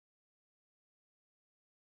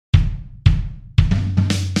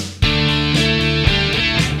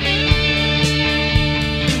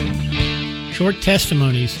short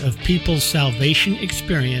testimonies of people's salvation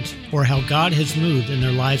experience or how God has moved in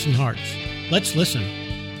their lives and hearts. Let's listen.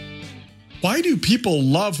 Why do people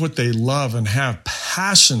love what they love and have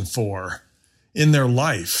passion for in their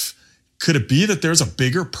life? Could it be that there's a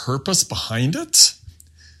bigger purpose behind it?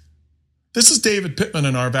 This is David Pittman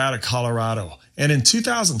in Arvada, Colorado. And in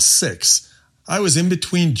 2006, I was in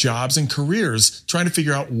between jobs and careers trying to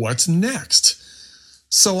figure out what's next.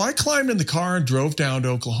 So I climbed in the car and drove down to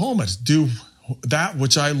Oklahoma to do that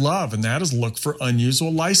which I love, and that is look for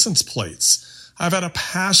unusual license plates. I've had a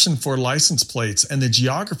passion for license plates and the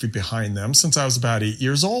geography behind them since I was about 8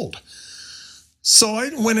 years old. So I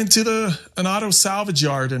went into an auto salvage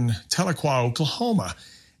yard in Tahlequah, Oklahoma,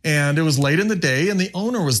 and it was late in the day, and the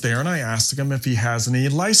owner was there, and I asked him if he has any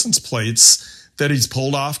license plates that he's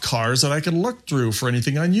pulled off cars that I could look through for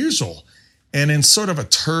anything unusual. And in sort of a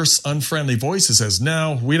terse, unfriendly voice, he says,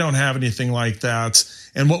 "No, we don't have anything like that.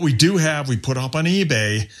 And what we do have, we put up on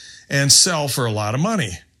eBay and sell for a lot of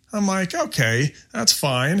money." I'm like, okay, that's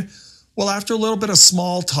fine. Well, after a little bit of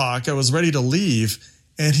small talk, I was ready to leave,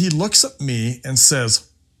 and he looks at me and says,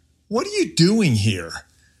 "What are you doing here?"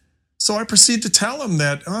 So I proceed to tell him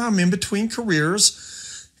that I'm in between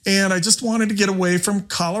careers, and I just wanted to get away from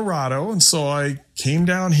Colorado. And so I came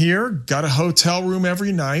down here, got a hotel room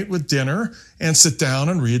every night with dinner, and sit down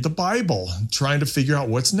and read the Bible, trying to figure out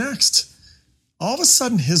what's next. All of a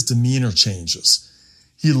sudden, his demeanor changes.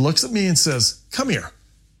 He looks at me and says, "Come here,"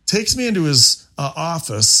 takes me into his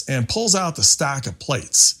office and pulls out the stack of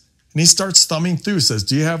plates. And he starts thumbing through, says,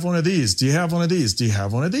 "Do you have one of these? Do you have one of these? Do you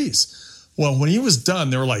have one of these?" Well, when he was done,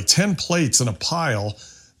 there were like 10 plates in a pile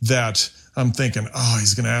that I'm thinking, oh,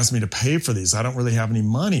 he's going to ask me to pay for these. I don't really have any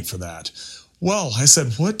money for that. Well, I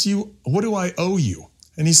said, what do I owe you?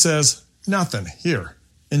 And he says, "Nothing. Here,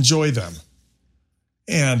 enjoy them."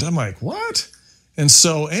 And I'm like, what? And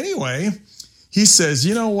so anyway, he says,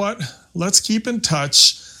 "You know what? Let's keep in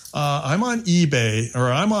touch. I'm on eBay,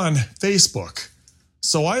 or I'm on Facebook."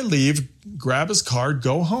 So I leave, grab his card,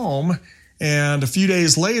 go home, and a few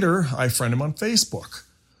days later, I friend him on Facebook.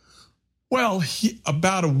 Well,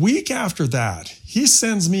 about a week after that, he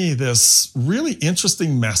sends me this really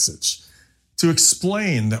interesting message to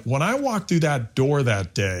explain that when I walked through that door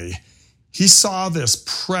that day, he saw this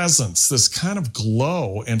presence, this kind of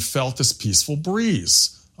glow, and felt this peaceful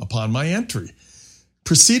breeze upon my entry.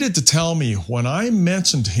 Proceeded to tell me when I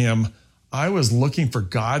mentioned to him I was looking for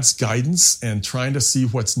God's guidance and trying to see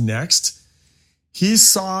what's next, he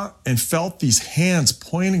saw and felt these hands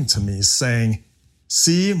pointing to me saying,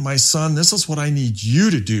 "See, my son, this is what I need you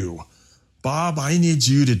to do. Bob, I need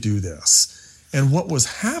you to do this." And what was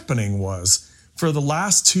happening was, for the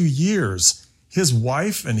last 2 years, his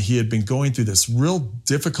wife and he had been going through this real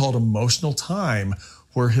difficult emotional time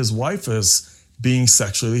where his wife is being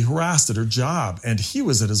sexually harassed at her job, and he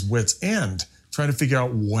was at his wit's end trying to figure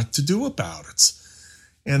out what to do about it.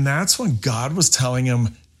 And that's when God was telling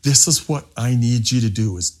him, "This is what I need you to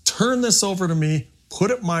do, is turn this over to me, put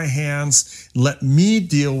it in my hands, let me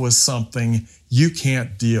deal with something you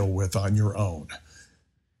can't deal with on your own."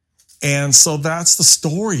 And so that's the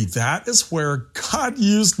story. That is where God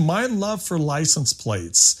used my love for license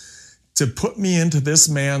plates to put me into this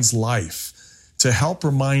man's life, to help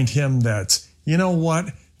remind him that, you know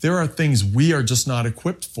what? There are things we are just not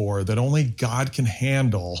equipped for that only God can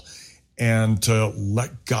handle, and to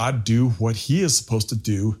let God do what he is supposed to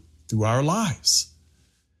do through our lives.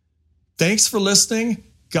 Thanks for listening.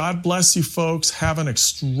 God bless you, folks. Have an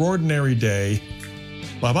extraordinary day.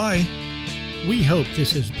 Bye-bye. We hope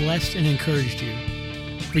this has blessed and encouraged you.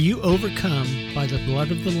 For you overcome by the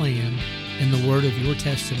blood of the Lamb and the word of your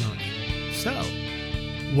testimony. So,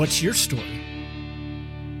 what's your story?